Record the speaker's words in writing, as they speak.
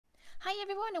Hi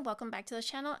everyone and welcome back to the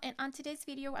channel, and on today's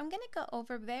video I'm going to go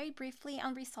over very briefly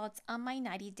on results on my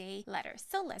 90-day letter.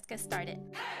 So let's get started.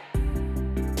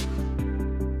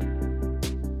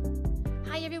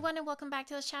 Hi everyone and welcome back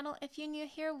to the channel. If you're new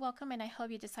here, welcome, and I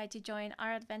hope you decide to join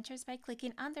our adventures by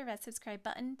clicking on the red subscribe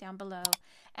button down below.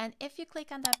 And if you click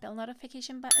on that bell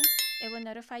notification button, it will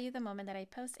notify you the moment that I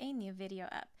post a new video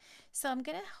up. So I'm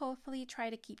going to hopefully try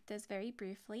to keep this very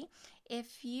briefly.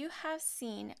 If you have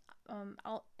seen,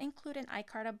 I'll include an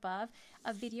iCard above,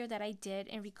 a video that I did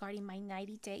in regarding my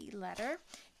 90-day letter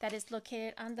that is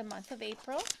located on the month of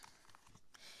April.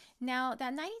 Now,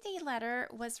 that 90-day letter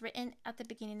was written at the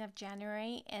beginning of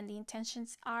January, and the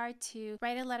intentions are to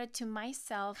write a letter to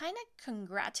myself, kind of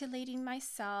congratulating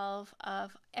myself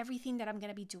of everything that I'm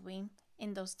going to be doing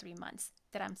in those 3 months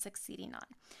that I'm succeeding on.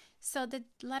 So the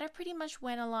letter pretty much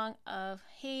went along of,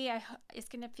 hey, it's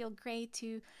going to feel great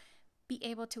to be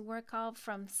able to work out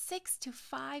from 6 to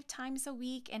 5 times a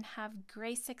week and have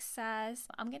great success.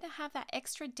 I'm going to have that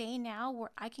extra day now where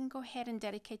I can go ahead and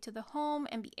dedicate to the home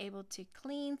and be able to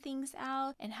clean things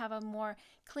out and have a more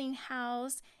clean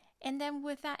house. And then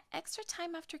with that extra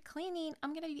time after cleaning,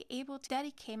 I'm going to be able to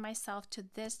dedicate myself to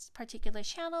this particular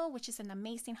channel, which is an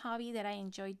amazing hobby that I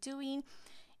enjoy doing.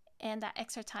 And that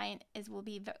extra time will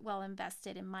be well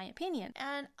invested, in my opinion.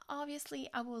 And obviously,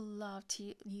 I would love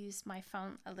to use my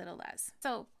phone a little less.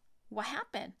 So what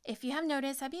happened? If you have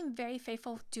noticed, I've been very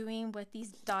faithful doing with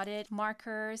these dotted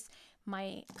markers,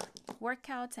 my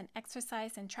workouts and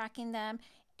exercise and tracking them.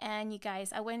 And you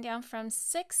guys, I went down from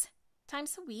 6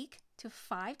 times a week to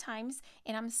 5 times,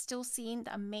 and I'm still seeing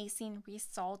the amazing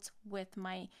results with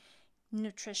my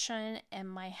nutrition and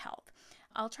my health.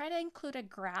 I'll try to include a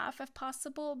graph if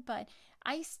possible, but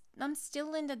I'm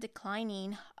still in the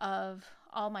declining of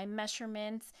all my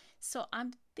measurements. So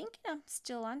I'm thinking I'm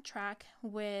still on track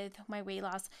with my weight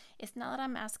loss. It's not that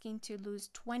I'm asking to lose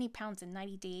 20 pounds in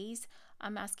 90 days.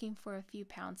 I'm asking for a few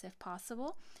pounds if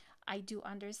possible. I do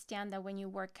understand that when you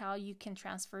work out, you can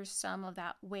transfer some of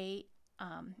that weight,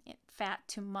 fat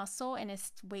to muscle, and it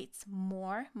weighs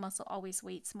more. Muscle always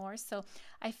weighs more. So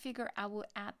I figure I will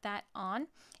add that on,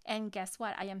 and guess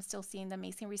what? I am still seeing the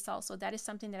amazing results. So that is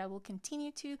something that I will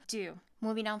continue to do.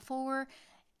 Moving on forward,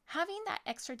 having that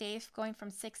extra day going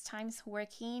from 6 times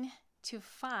working to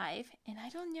 5, and I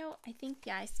don't know, I think,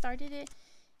 yeah, I started it.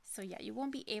 So yeah, you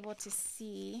won't be able to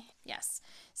see. Yes.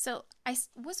 So I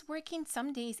was working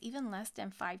some days even less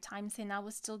than 5 times, and I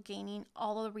was still gaining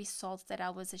all the results that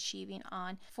I was achieving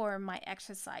on for my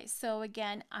exercise. So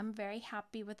again, I'm very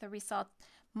happy with the result.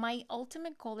 My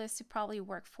ultimate goal is to probably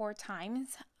work 4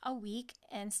 times a week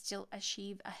and still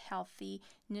achieve a healthy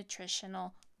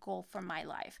nutritional goal for my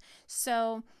life.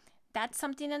 So that's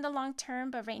something in the long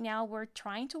term, but right now we're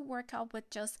trying to work out with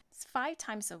just 5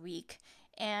 times a week,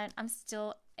 and I'm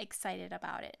still excited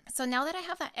about it. So now that I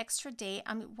have that extra day,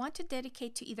 I want to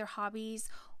dedicate to either hobbies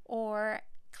or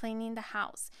cleaning the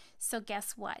house. So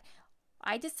guess what?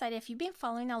 I decided, if you've been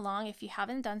following along, if you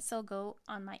haven't done so, go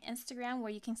on my Instagram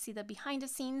where you can see the behind the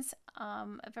scenes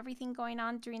of everything going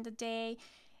on during the day.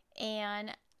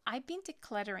 And I've been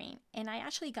decluttering, and I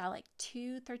actually got like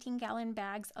 2 13-gallon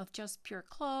bags of just pure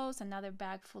clothes, another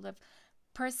bag full of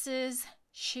purses,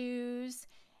 shoes,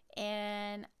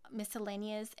 and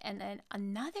miscellaneous, and then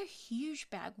another huge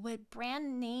bag with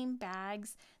brand name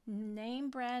bags, name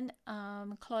brand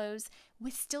clothes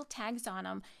with still tags on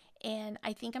them. And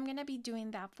I think I'm going to be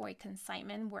doing that for a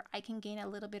consignment where I can gain a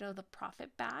little bit of the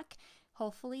profit back.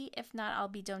 Hopefully, if not, I'll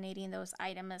be donating those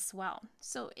items as well.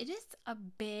 So it is a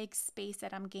big space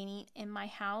that I'm gaining in my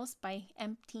house by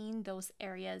emptying those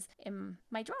areas in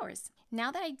my drawers. Now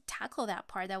that I tackle that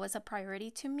part, that was a priority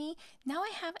to me. Now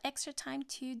I have extra time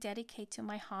to dedicate to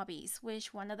my hobbies,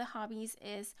 which one of the hobbies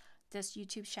is this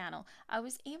YouTube channel. I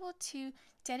was able to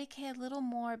dedicate a little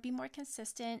more, be more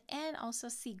consistent, and also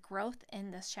see growth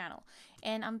in this channel.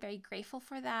 And I'm very grateful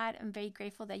for that. I'm very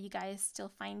grateful that you guys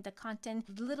still find the content,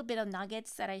 a little bit of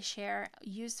nuggets that I share,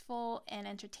 useful and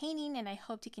entertaining, and I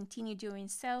hope to continue doing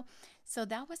so. So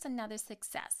that was another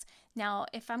success. Now,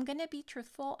 if I'm gonna be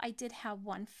truthful, I did have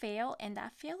one fail, and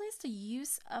that fail is the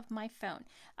use of my phone.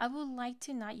 I would like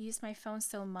to not use my phone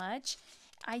so much.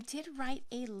 I did write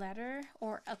a letter,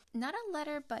 or not a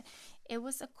letter, but it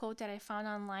was a quote that I found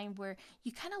online where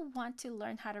you kind of want to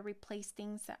learn how to replace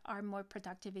things that are more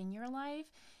productive in your life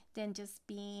than just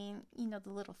being, the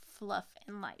little fluff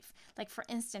in life. Like, for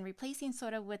instance, replacing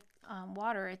soda with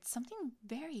water, it's something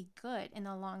very good in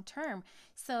the long term.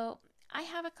 So I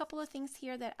have a couple of things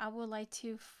here that I would like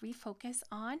to refocus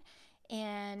on.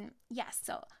 And yes,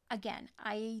 so again,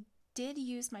 I did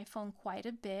use my phone quite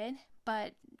a bit,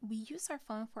 but we use our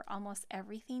phone for almost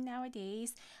everything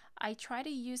nowadays. I try to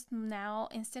use now,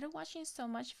 instead of watching so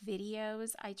much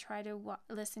videos, I try to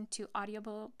listen to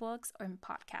audiobooks or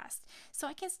podcasts, so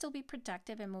I can still be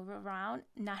productive and move around,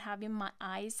 not having my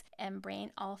eyes and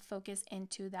brain all focused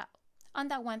into that on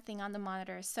that one thing on the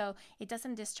monitor, so it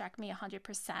doesn't distract me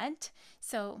 100%.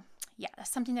 So yeah,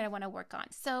 that's something that I want to work on.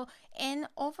 So, and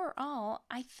overall,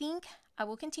 I think I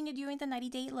will continue doing the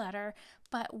 90-day letter,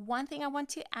 but one thing I want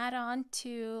to add on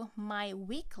to my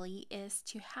weekly is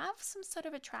to have some sort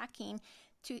of a tracking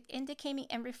to indicate me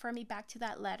and refer me back to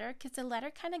that letter, because the letter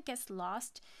kind of gets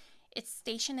lost. It's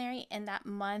stationary in that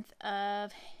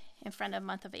in front of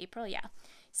month of April, yeah.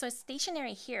 So it's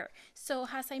stationary here. So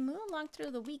as I move along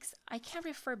through the weeks, I can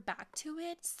refer back to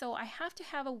it. So I have to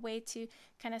have a way to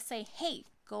kind of say, hey,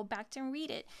 go back and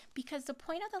read it. Because the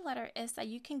point of the letter is that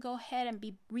you can go ahead and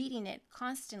be reading it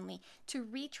constantly to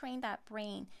retrain that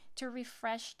brain, to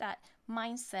refresh that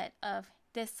mindset of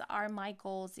these are my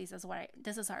goals,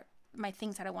 my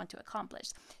things that I want to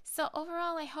accomplish. So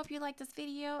overall, I hope you like this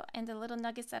video and the little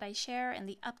nuggets that I share and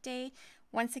the update.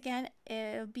 Once again,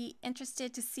 I'll be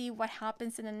interested to see what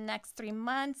happens in the next 3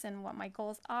 months and what my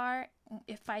goals are.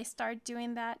 If I start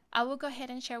doing that, I will go ahead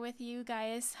and share with you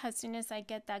guys as soon as I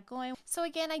get that going. So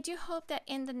again, I do hope that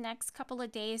in the next couple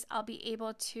of days, I'll be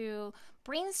able to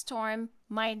brainstorm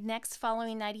my next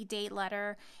following 90-day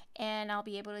letter, and I'll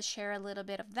be able to share a little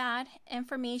bit of that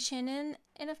information. And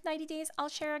in 90 days, I'll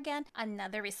share again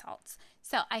another results.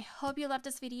 So I hope you love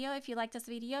this video. If you like this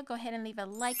video, go ahead and leave a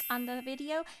like on the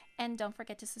video, and don't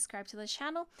forget to subscribe to the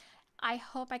channel. I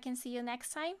hope I can see you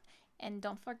next time. And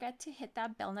don't forget to hit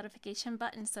that bell notification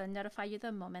button so it'll notify you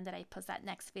the moment that I post that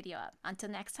next video up. Until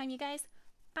next time, you guys,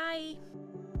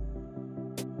 bye!